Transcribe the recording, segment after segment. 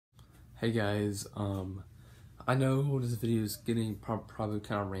Hey guys, I know this video is getting probably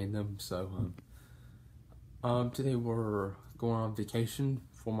kind of random, so today we're going on vacation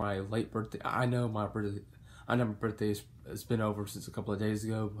for my late birthday. I know my birthday has been over since a couple of days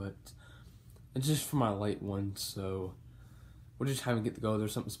ago, but it's just for my late one, so we're just having to get to go.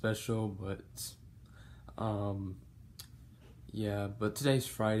 There's something special, but yeah. But today's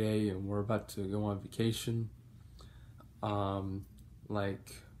Friday, and we're about to go on vacation.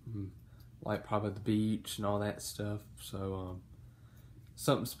 Like. Like probably the beach and all that stuff. So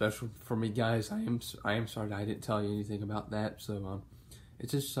something special for me, guys. I am sorry that I didn't tell you anything about that. So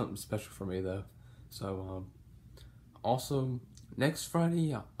it's just something special for me though. So also next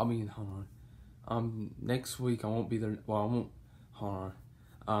Friday, hold on. Next week I won't be there. Well, I won't. Hold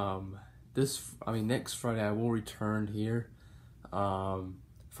on. Next Friday I will return here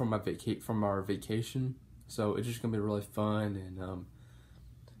from our vacation. So it's just gonna be really fun,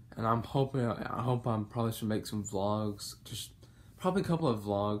 and I hope I'm probably should make some vlogs. Just probably a couple of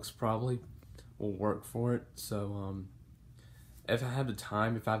vlogs probably will work for it. So if I have the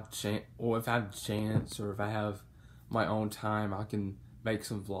time, if I have the chance, or if I have my own time, I can make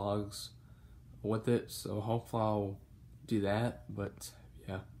some vlogs with it. So hopefully I'll do that. But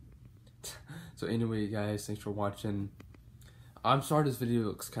yeah. So anyway, guys, thanks for watching. I'm sorry this video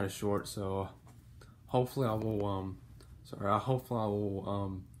looks kind of short. So hopefully I will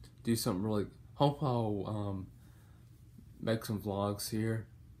do something really. Hopefully I'll make some vlogs here.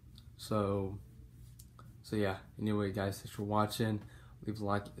 So yeah. Anyway, guys, thanks for watching. Leave a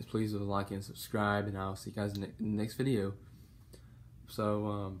like, please leave a like and subscribe, and I'll see you guys in the next video.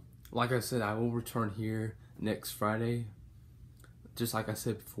 So like I said, I will return here next Friday, just like I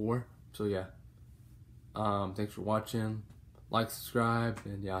said before. So yeah. Thanks for watching. Like, subscribe,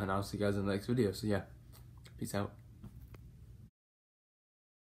 and yeah, and I'll see you guys in the next video. So yeah, peace out.